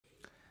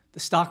The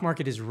stock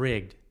market is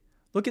rigged.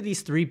 Look at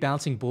these 3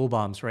 bouncing bull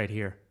bombs right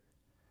here.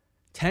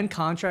 10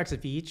 contracts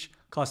of each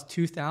cost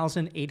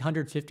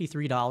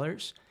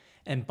 $2,853,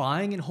 and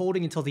buying and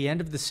holding until the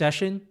end of the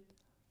session,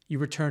 you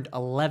returned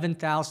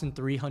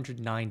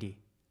 $11,390.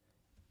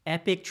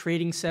 Epic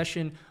trading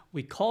session.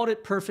 We called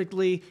it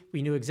perfectly.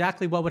 We knew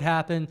exactly what would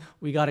happen.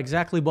 We got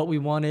exactly what we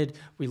wanted.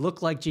 We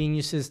look like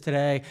geniuses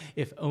today.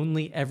 If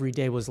only every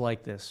day was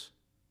like this.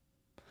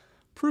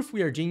 Proof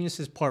we are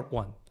geniuses, part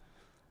 1.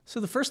 So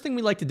the first thing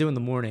we like to do in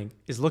the morning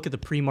is look at the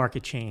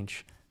pre-market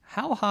change.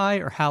 How high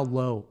or how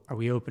low are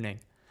we opening?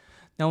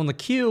 Now on the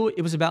Q,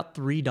 it was about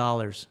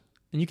 $3.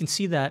 And you can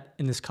see that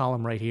in this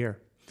column right here.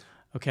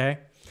 Okay?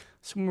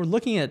 So when we're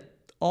looking at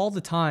all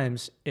the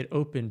times it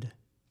opened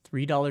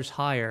 $3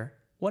 higher,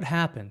 what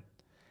happened?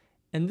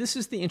 And this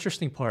is the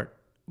interesting part.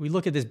 We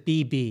look at this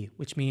BB,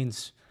 which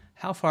means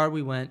how far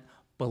we went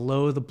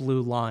below the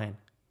blue line.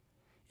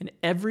 And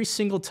every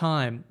single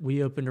time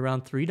we opened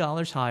around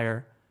 $3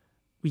 higher,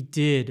 we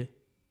did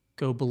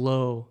go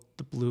below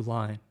the blue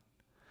line.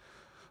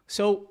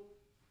 So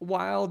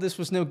while this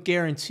was no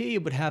guarantee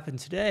it would happen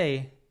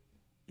today,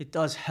 it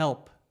does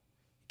help.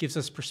 It gives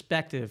us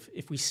perspective.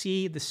 If we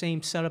see the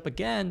same setup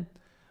again,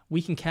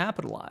 we can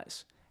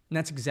capitalize. And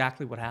that's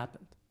exactly what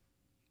happened.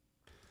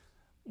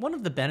 One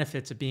of the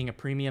benefits of being a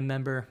premium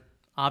member,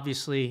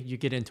 obviously you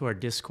get into our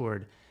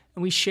Discord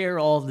and we share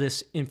all of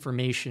this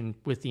information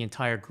with the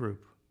entire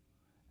group.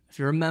 If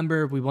you're a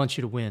member, we want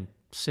you to win.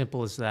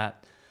 Simple as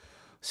that.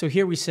 So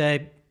here we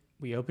say,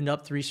 we opened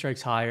up 3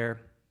 strikes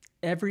higher.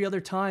 Every other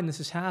time this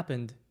has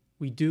happened,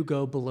 we do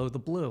go below the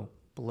blue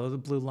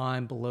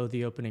line, below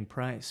the opening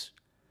price.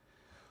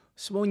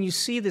 So when you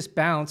see this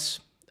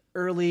bounce,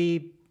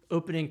 early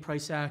opening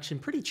price action,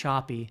 pretty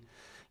choppy,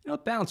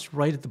 it bounced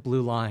right at the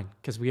blue line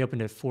because we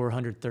opened at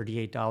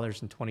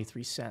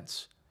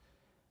 $438.23.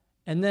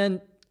 And then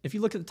if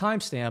you look at the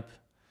timestamp,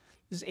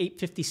 this is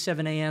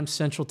 8:57 a.m.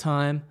 Central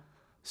Time,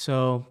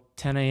 so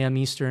 10 a.m.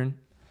 Eastern.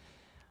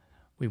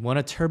 We want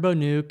to turbo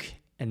nuke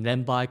and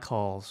then buy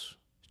calls.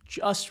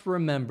 Just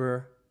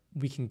remember,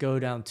 we can go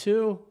down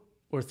 2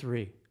 or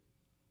 3. And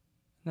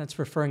that's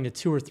referring to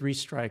 2 or 3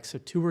 strikes, so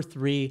 2 or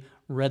 3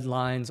 red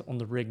lines on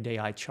the rigged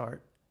AI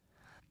chart.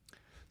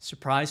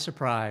 Surprise,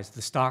 surprise,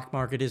 the stock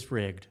market is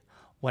rigged.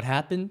 What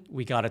happened?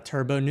 We got a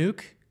turbo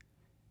nuke,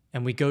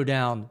 and we go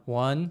down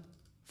 1,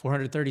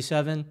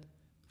 437,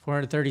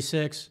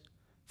 436,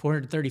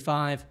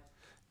 435,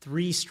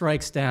 3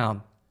 strikes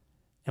down.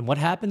 And what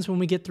happens when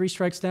we get 3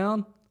 strikes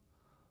down?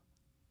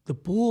 The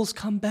bulls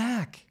come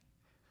back.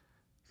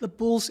 The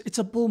bulls, it's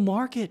a bull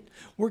market.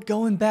 We're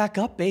going back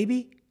up,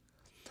 baby.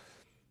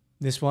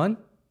 This one,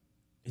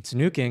 it's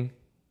nuking.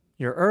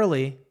 You're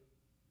early.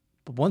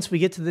 But once we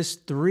get to this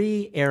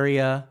 3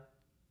 area,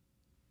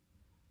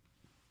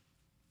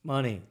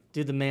 money,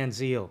 do the man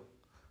zeal.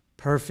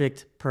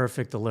 Perfect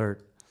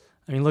alert.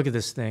 I mean, look at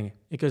this thing.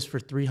 It goes for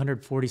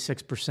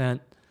 346%.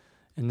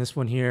 And this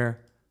one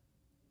here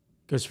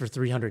goes for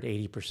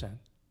 380%.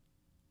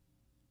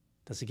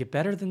 Does it get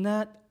better than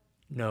that?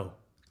 No,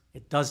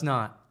 it does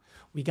not.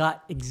 We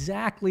got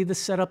exactly the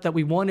setup that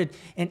we wanted.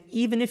 And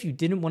even if you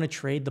didn't want to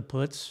trade the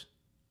puts,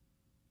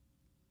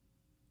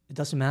 it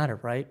doesn't matter,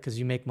 right? Because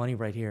you make money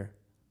right here.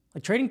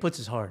 Like trading puts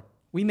is hard.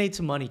 We made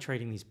some money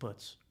trading these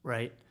puts,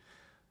 right?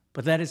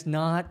 But that is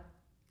not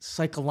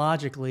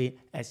psychologically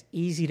as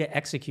easy to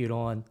execute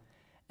on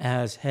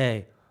as,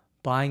 hey,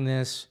 buying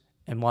this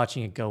and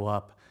watching it go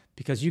up.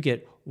 Because you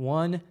get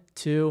 1,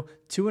 2,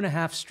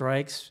 2.5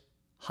 strikes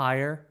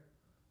higher,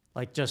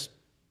 like just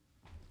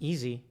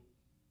easy.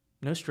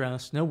 No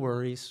stress, no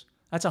worries.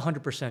 That's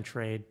 100%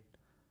 trade.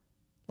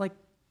 Like,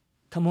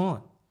 come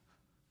on.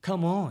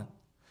 Come on.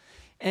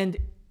 And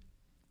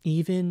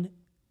even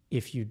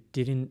if you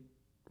didn't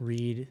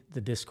read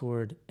the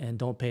Discord and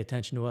don't pay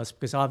attention to us,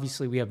 because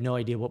obviously we have no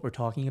idea what we're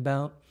talking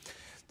about,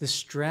 the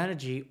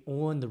strategy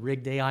on the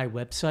Rigged AI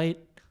website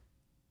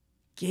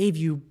gave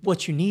you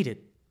what you needed.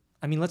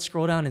 I mean, let's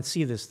scroll down and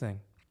see this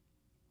thing.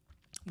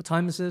 What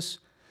time is this?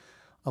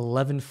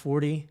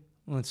 11:40.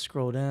 Let's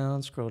scroll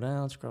down.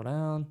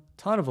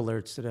 Ton of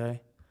alerts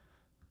today.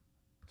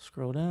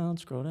 Scroll down.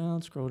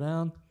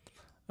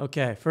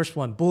 Okay, first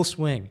one, bull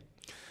swing.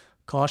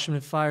 Caution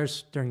if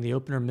fires during the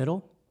opener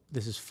middle.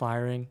 This is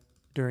firing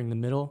during the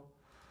middle.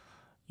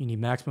 You need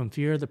maximum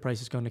fear. The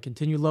price is going to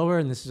continue lower,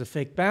 and this is a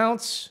fake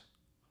bounce,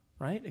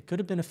 right? It could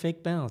have been a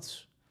fake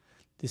bounce.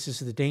 This is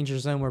the danger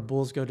zone where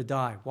bulls go to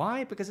die.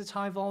 Why? Because it's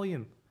high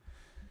volume.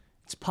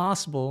 It's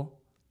possible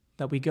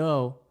that we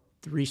go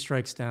 3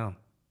 strikes down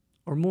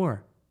or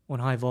more on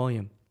high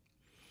volume.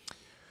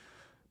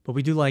 But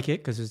we do like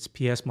it because it's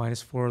PS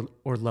 -4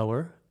 or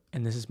lower,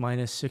 and this is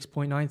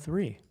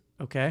 -6.93,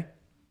 okay?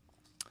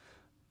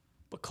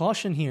 But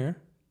caution here,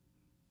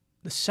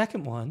 the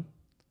second one,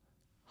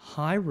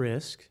 high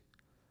risk,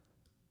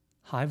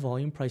 high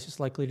volume, price is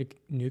likely to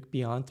nuke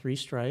beyond 3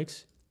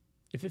 strikes.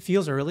 If it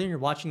feels early and you're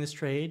watching this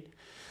trade,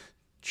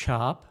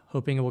 chop,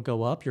 hoping it will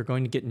go up, you're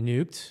going to get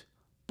nuked.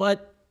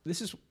 But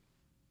this is,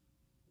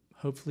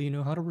 hopefully you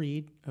know how to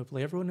read.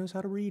 Hopefully everyone knows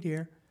how to read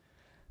here.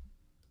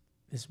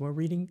 this is where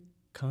reading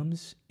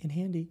comes in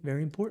handy.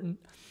 Very important.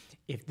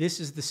 If this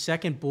is the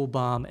second bull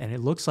bomb and it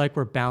looks like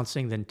we're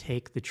bouncing, then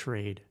take the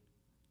trade.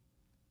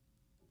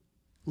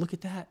 Look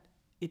at that.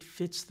 It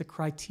fits the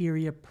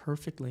criteria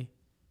perfectly.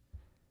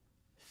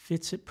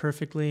 Fits it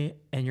perfectly,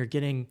 and you're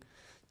getting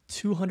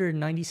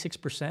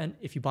 296%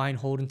 if you buy and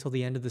hold until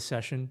the end of the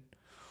session,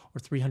 or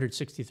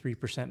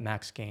 363%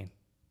 max gain.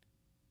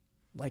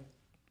 Like,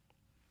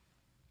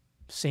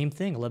 same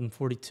thing,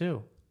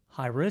 1142.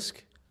 High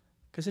risk,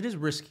 because it is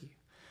risky.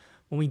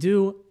 When we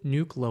do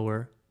nuke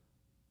lower,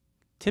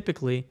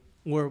 typically,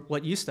 or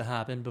what used to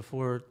happen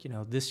before,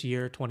 this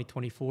year,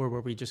 2024,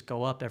 where we just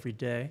go up every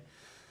day,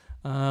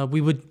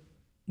 we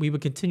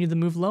would continue to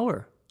move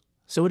lower.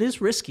 So it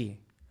is risky.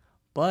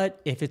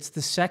 But if it's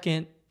the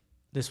second,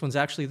 this one's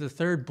actually the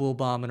third bull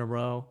bomb in a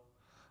row,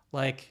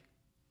 like,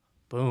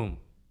 boom,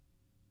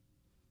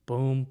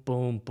 boom,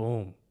 boom,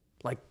 boom.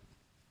 Like,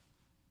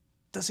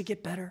 does it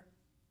get better?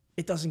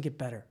 It doesn't get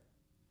better.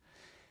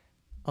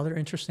 Other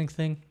interesting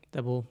thing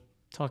that we'll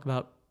talk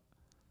about,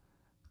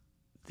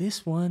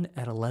 this one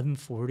at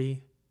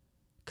 1140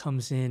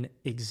 comes in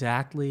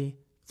exactly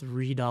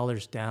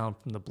 $3 down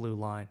from the blue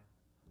line.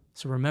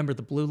 So remember,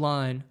 the blue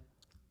line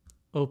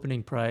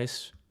opening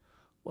price,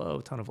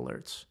 whoa, ton of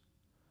alerts,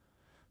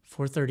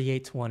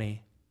 438.20.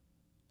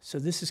 So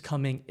this is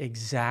coming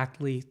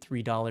exactly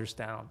 $3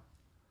 down.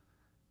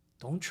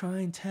 Don't try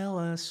and tell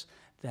us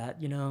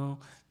that,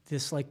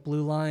 this like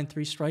blue line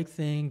 3-strike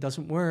thing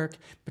doesn't work,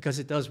 because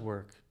it does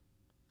work.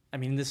 I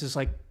mean, this is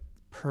like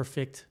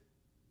perfect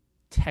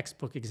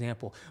textbook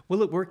example.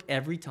 Will it work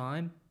every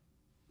time?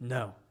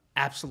 No,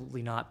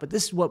 absolutely not. But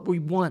this is what we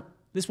want.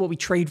 This is what we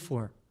trade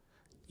for.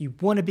 You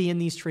want to be in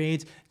these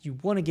trades. You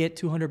want to get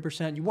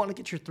 200%. You want to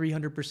get your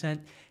 300%.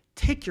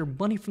 Take your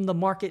money from the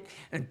market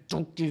and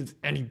don't give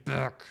any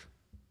back.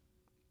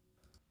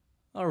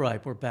 All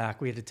right, we're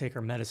back. We had to take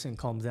our medicine,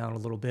 calm down a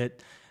little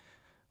bit.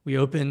 We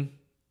open,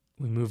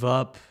 we move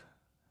up.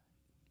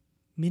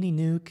 Mini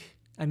nuke.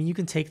 I mean, you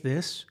can take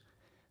this,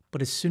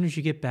 but as soon as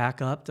you get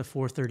back up to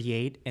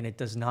 438 and it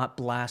does not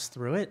blast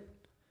through it,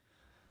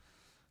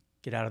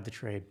 get out of the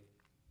trade.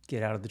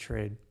 Get out of the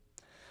trade.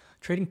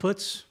 Trading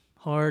puts,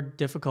 hard,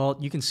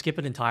 difficult. You can skip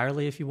it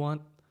entirely if you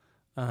want.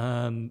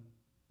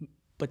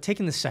 But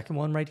taking the second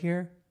one right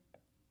here,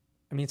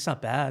 I mean, it's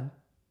not bad.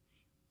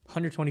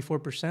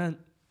 124%.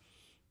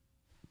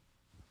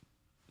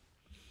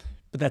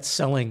 But that's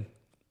selling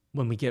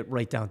when we get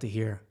right down to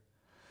here.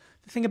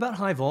 The thing about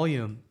high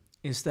volume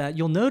is that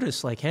you'll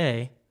notice, like,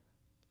 hey,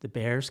 the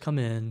bears come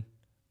in,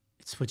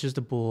 it switches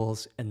to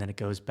bulls, and then it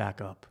goes back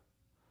up.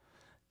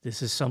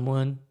 This is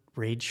someone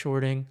rage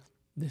shorting.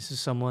 This is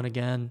someone,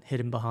 again,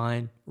 hidden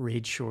behind,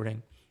 rage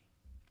shorting.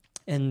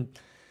 And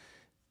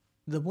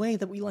the way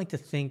that we like to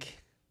think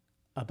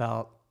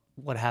about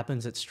what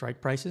happens at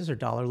strike prices or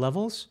dollar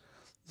levels,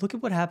 look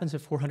at what happens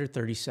at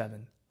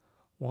 437.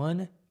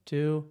 1,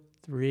 2,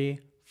 3,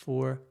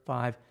 4,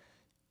 5,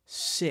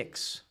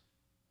 6.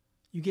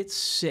 You get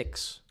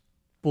 6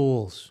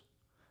 bulls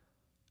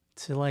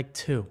to like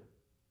 2.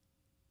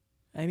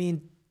 I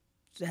mean,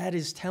 that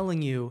is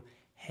telling you,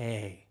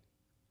 hey,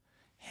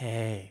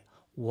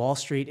 Wall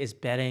Street is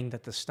betting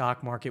that the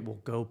stock market will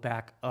go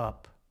back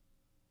up.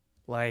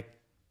 Like,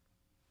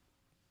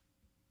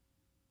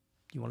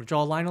 you want to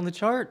draw a line on the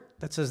chart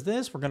that says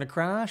this, we're going to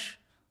crash?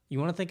 You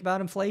want to think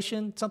about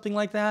inflation, something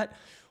like that?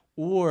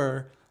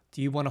 Or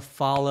do you want to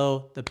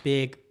follow the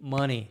big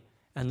money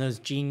and those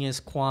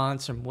genius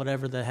quants or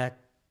whatever the heck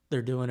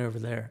they're doing over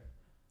there,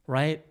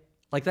 right?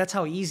 Like, that's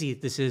how easy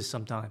this is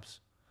sometimes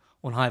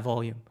on high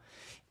volume.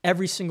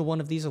 Every single one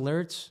of these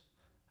alerts,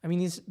 I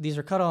mean, these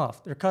are cut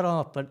off. They're cut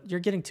off, but you're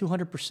getting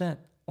 200%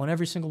 on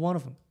every single one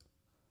of them.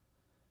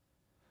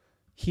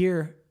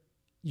 Here,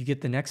 you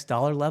get the next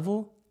dollar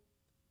level,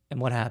 and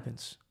what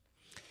happens?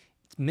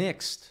 It's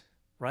mixed,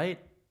 right?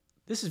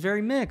 This is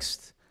very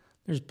mixed.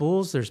 There's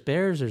bulls, there's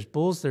bears, there's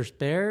bulls, there's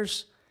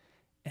bears,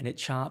 and it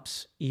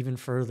chops even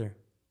further,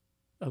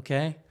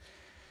 okay?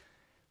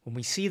 When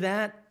we see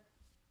that,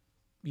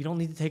 you don't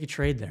need to take a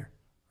trade there,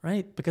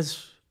 right?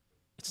 Because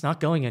it's not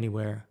going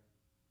anywhere.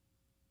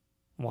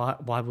 Why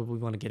would we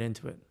want to get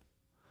into it?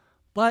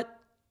 But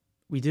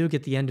we do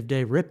get the end of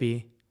day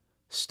rippy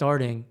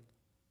starting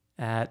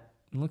at,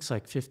 it looks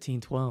like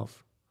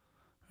 1512.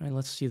 All right,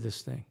 let's see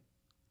this thing.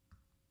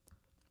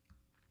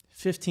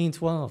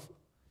 1512.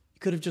 You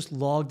could have just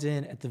logged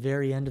in at the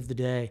very end of the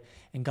day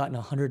and gotten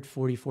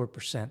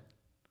 144%.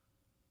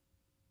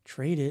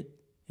 Trade it.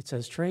 It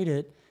says trade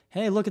it.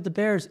 Hey, look at the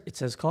bears. It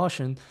says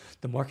caution.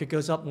 The market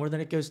goes up more than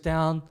it goes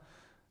down.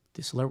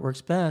 This alert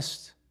works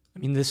best. I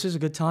mean, this is a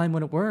good time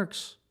when it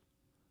works.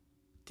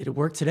 Did it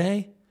work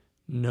today?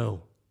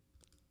 No.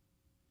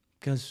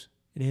 Because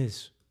it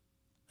is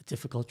a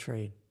difficult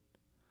trade.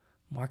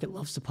 Market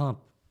loves to pump.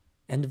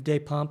 End of day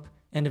pump,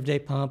 end of day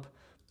pump.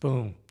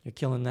 Boom, you're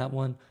killing that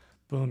one.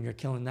 Boom, you're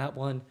killing that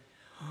one.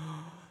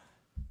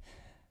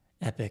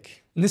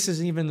 Epic. And this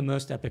isn't even the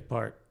most epic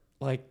part.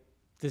 Like,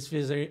 this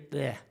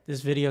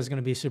video is going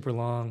to be super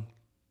long.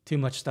 Too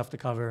much stuff to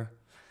cover.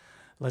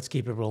 Let's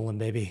keep it rolling,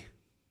 baby.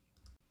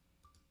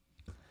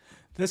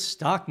 The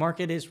stock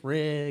market is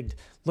rigged.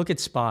 Look at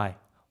SPY.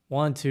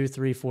 1, 2,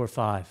 3, 4,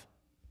 5.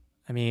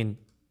 I mean,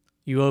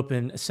 you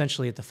open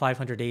essentially at the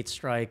 508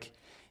 strike,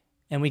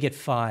 and we get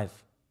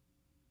 5.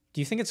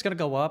 Do you think it's going to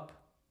go up?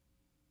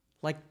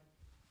 Like,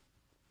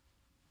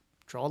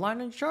 draw a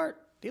line on your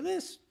chart. Do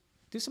this.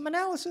 Do some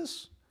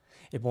analysis.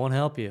 It won't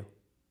help you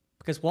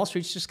because Wall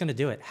Street's just going to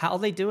do it. How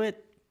they do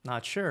it,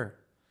 not sure.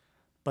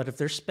 But if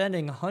they're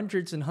spending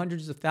hundreds and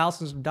hundreds of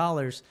thousands of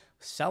dollars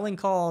selling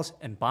calls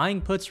and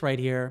buying puts right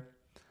here,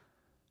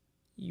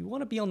 you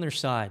want to be on their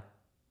side.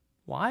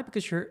 Why?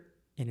 Because you're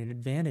in an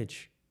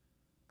advantage.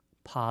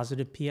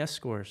 Positive PS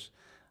scores.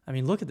 I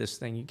mean, look at this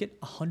thing. You get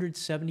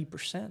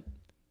 170%.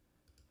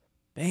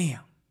 Bam.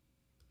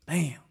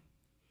 Bam.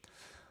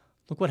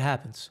 Look what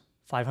happens.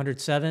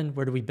 507,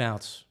 where do we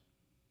bounce?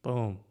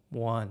 Boom.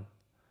 1.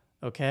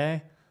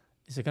 Okay.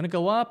 Is it going to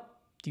go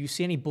up? Do you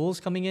see any bulls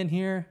coming in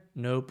here?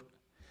 Nope.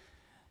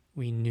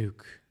 We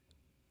nuke.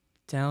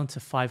 Down to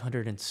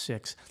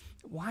 506.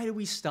 Why do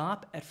we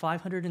stop at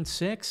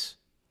 506?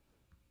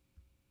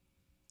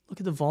 Look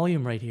at the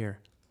volume right here.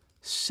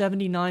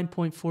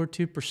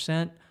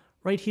 79.42%.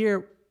 Right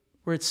here,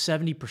 we're at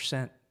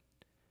 70%.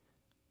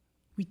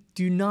 We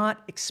do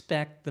not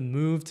expect the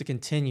move to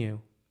continue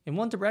in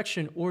one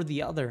direction or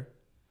the other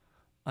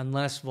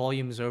unless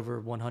volume is over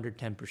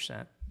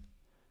 110%.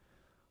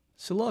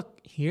 So look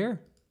here.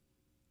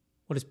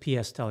 What does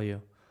PS tell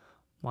you?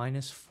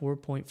 Minus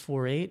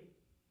 4.48. You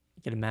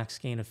get a max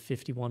gain of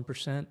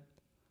 51%.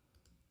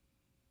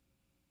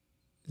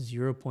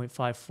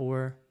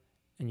 0.54.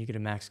 And you get a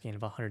max gain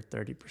of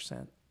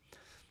 130%.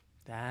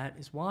 That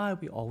is why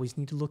we always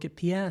need to look at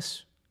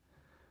PS.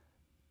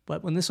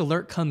 But when this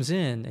alert comes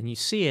in and you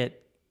see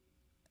it,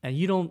 and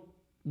you don't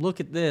look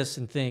at this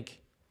and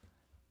think,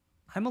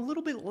 I'm a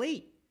little bit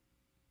late.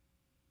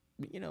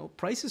 You know,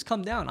 prices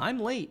come down. I'm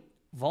late.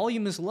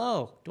 Volume is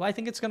low. Do I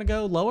think it's going to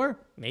go lower?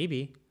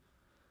 Maybe.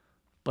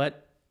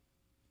 But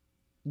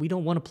we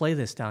don't want to play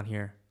this down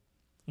here.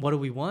 What do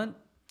we want?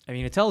 I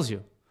mean, it tells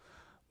you.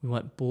 We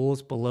want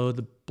bulls below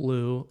the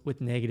blue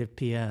with negative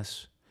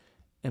PS.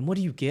 And what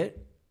do you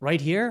get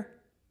right here?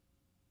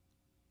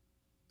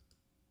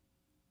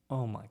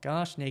 Oh my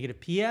gosh, negative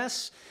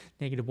PS,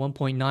 negative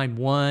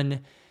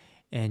 1.91,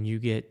 and you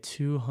get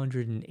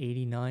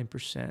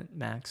 289%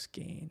 max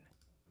gain.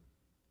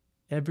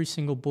 Every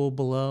single bull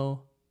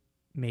below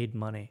made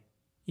money.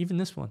 Even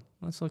this one,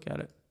 let's look at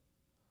it.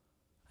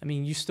 I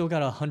mean, you still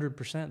got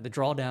 100%. The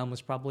drawdown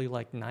was probably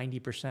like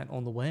 90%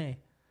 on the way.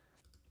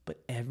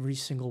 But every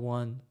single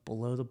one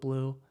below the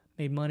blue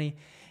made money.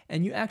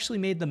 And you actually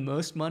made the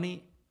most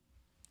money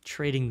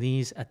trading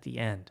these at the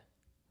end.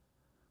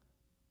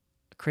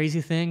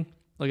 Crazy thing,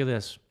 look at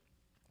this.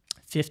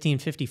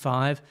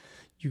 1555,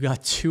 you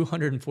got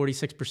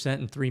 246%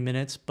 in 3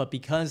 minutes. But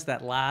because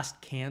that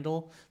last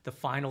candle, the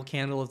final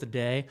candle of the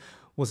day,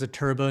 was a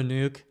turbo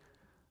nuke,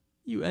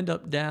 you end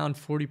up down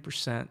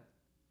 40%.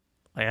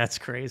 Like, that's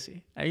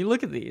crazy. I mean,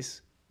 look at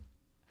these.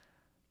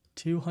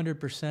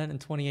 200% in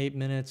 28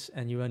 minutes,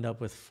 and you end up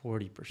with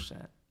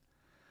 40%.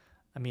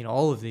 I mean,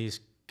 all of these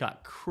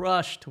got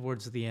crushed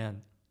towards the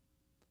end.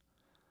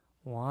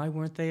 Why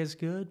weren't they as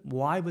good?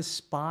 Why was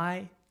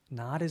SPY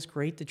not as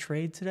great to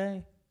trade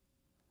today?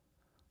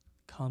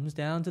 Comes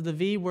down to the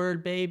V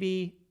word,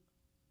 baby.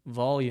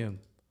 Volume.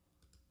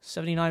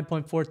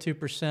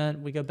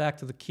 79.42%. We go back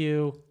to the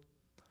Q.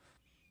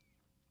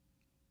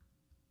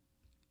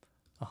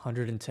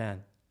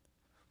 110.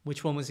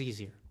 Which one was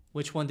easier?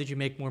 Which one did you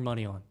make more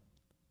money on?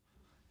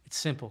 It's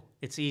simple.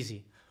 It's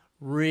easy.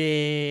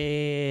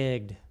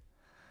 Rigged.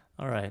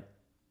 All right.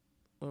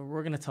 Well,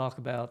 we're going to talk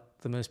about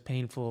the most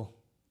painful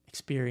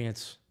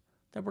experience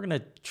that we're going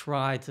to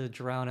try to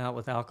drown out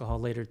with alcohol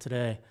later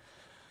today.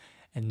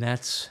 And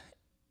that's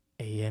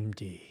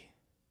AMD.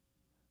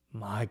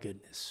 My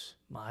goodness.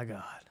 My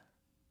God.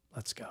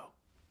 Let's go.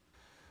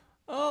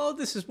 Oh,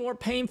 this is more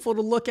painful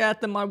to look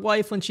at than my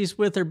wife when she's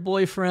with her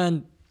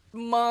boyfriend.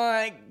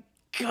 My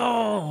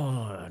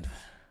God.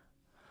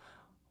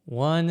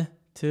 1,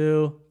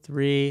 2,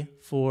 3,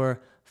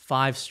 4,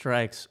 5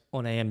 strikes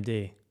on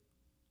AMD.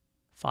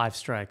 5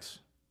 strikes.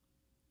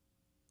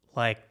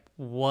 Like,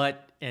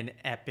 what an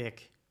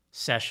epic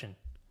session.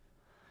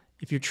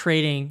 If you're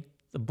trading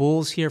the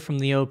bulls here from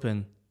the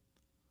open,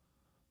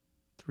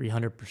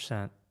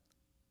 300%.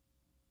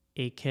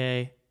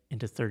 8K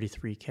into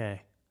 33K.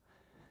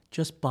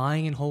 Just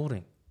buying and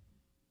holding.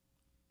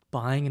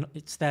 Buying and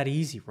it's that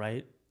easy,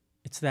 right?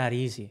 It's that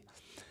easy.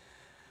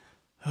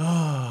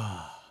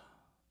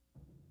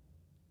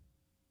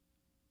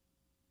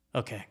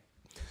 Okay,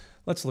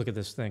 let's look at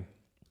this thing.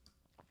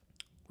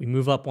 We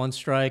move up 1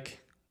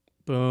 strike,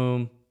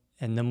 boom,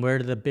 and then where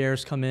do the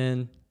bears come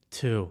in?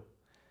 2.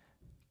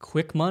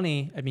 Quick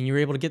money. I mean, you were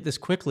able to get this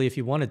quickly if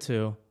you wanted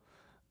to,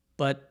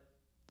 but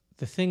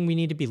the thing we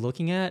need to be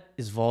looking at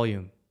is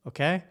volume,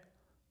 okay?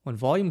 When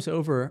volume's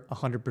over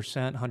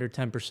 100%,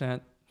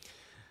 110%,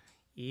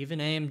 even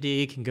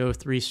AMD can go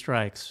 3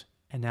 strikes.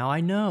 And now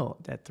I know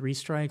that 3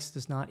 strikes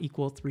does not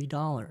equal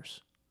 $3.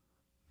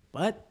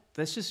 But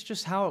this is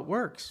just how it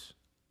works.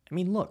 I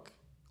mean, look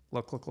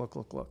Look, look, look,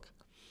 look, look.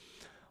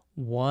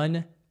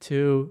 1,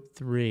 2,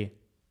 3.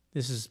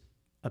 This is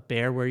a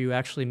bear where you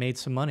actually made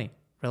some money.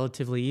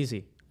 Relatively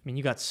easy. I mean,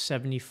 you got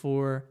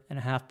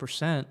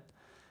 74.5%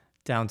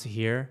 down to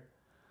here.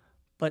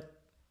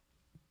 But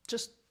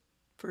just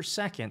for a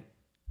second,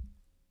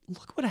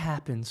 look what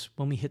happens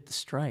when we hit the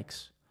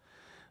strikes.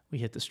 We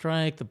hit the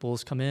strike, the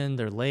bulls come in,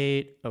 they're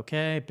late.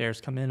 Okay,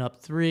 bears come in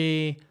up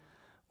 3.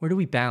 Where do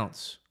we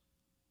bounce?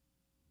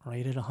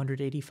 Right at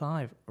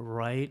 185,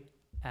 right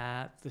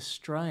at the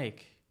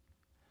strike.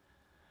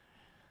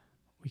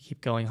 We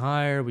keep going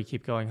higher, we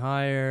keep going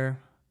higher.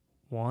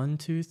 1,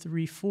 2,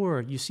 3,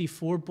 4. You see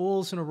 4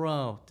 bulls in a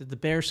row. Did the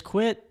bears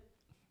quit?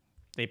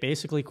 They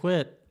basically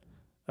quit.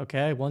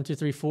 Okay, 1, 2,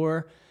 3,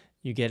 4.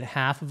 You get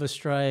half of a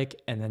strike,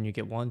 and then you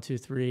get 1, 2,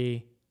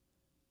 3,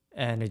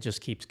 and it just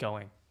keeps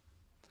going.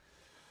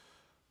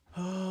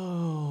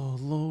 Oh,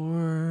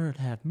 Lord,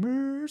 have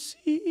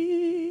mercy.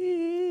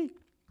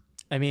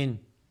 I mean,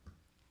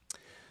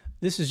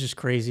 this is just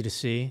crazy to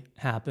see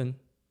happen.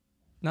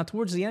 Now,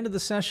 towards the end of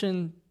the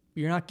session,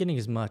 you're not getting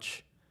as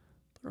much.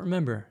 But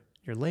remember,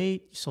 you're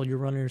late, you sold your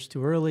runners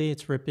too early,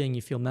 it's ripping,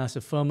 you feel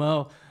massive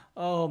FOMO.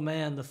 Oh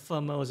man, the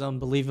FOMO is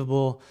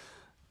unbelievable.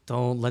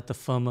 Don't let the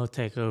FOMO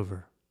take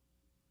over.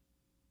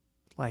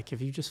 Like,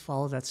 if you just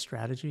follow that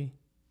strategy,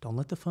 don't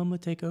let the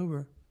FOMO take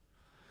over.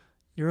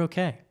 You're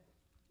okay.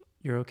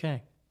 You're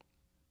okay.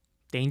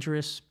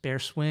 Dangerous, bear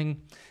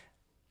swing.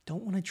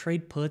 Don't want to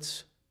trade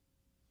puts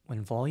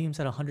when volume's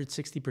at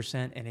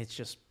 160% and it's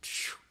just,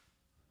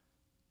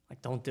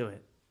 like, don't do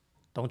it.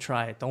 Don't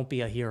try it. Don't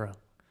be a hero.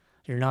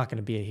 You're not going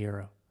to be a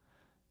hero.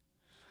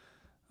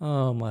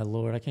 Oh, my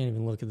Lord. I can't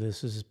even look at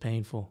this. This is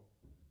painful.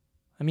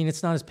 I mean,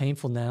 it's not as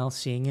painful now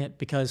seeing it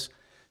because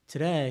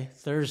today,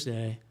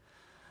 Thursday,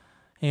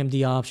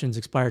 AMD options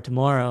expire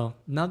tomorrow.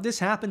 Now, this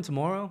happened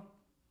tomorrow,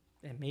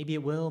 and maybe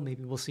it will.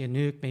 Maybe we'll see a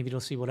nuke. Maybe it'll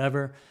see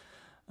whatever.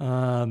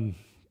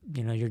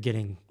 You're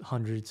getting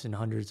hundreds and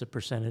hundreds of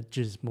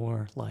percentages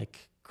more,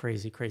 like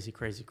crazy, crazy,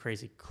 crazy,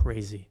 crazy,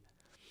 crazy.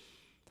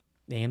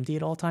 AMD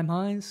at all-time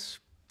highs.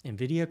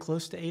 NVIDIA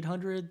close to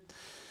 800.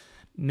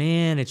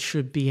 Man, it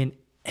should be an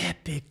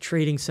epic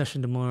trading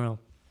session tomorrow.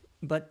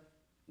 But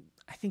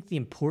I think the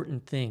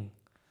important thing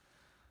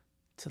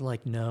to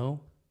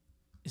know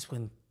is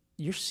when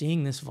you're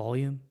seeing this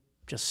volume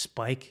just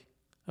spike,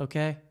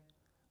 okay?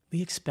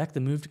 We expect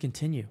the move to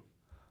continue.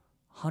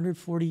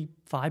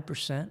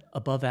 145%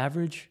 above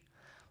average.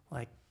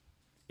 Like,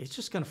 it's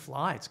just going to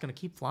fly. It's going to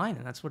keep flying,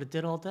 and that's what it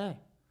did all day.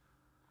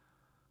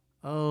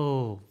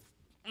 Oh,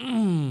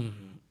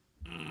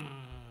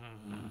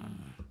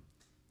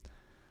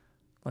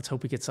 Let's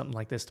hope we get something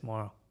like this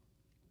tomorrow.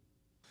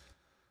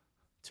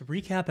 To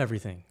recap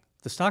everything,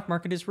 the stock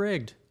market is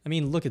rigged. I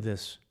mean, look at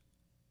this.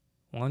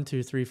 1,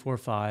 2, 3, 4,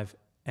 5,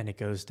 and it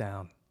goes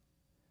down.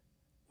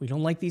 We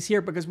don't like these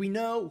here because we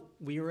know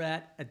we are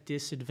at a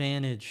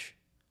disadvantage.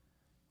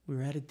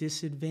 We're at a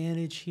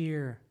disadvantage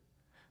here.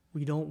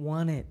 We don't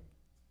want it.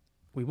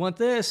 We want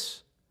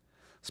this.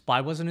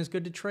 SPY wasn't as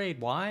good to trade.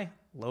 Why?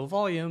 Low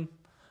volume.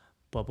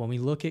 But when we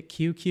look at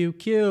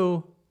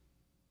QQQ,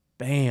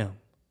 bam,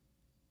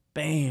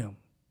 bam,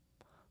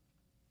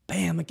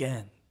 bam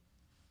again.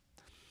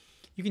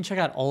 You can check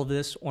out all of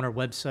this on our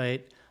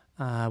website.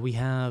 We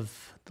have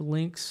the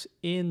links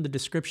in the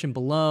description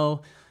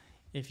below.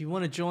 If you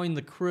want to join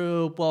the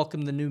crew,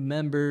 welcome the new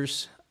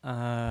members.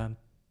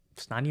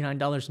 It's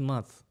 $99 a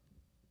month.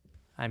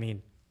 I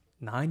mean,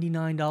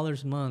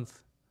 $99 a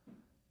month.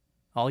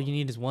 All you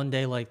need is one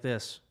day like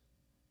this,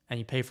 and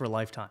you pay for a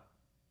lifetime.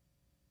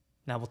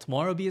 Now, will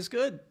tomorrow be as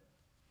good?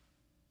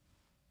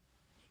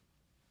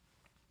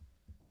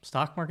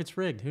 Stock market's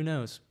rigged. Who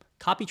knows?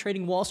 Copy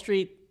trading Wall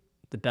Street,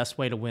 the best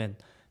way to win.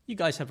 You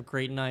guys have a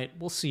great night.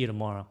 We'll see you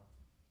tomorrow.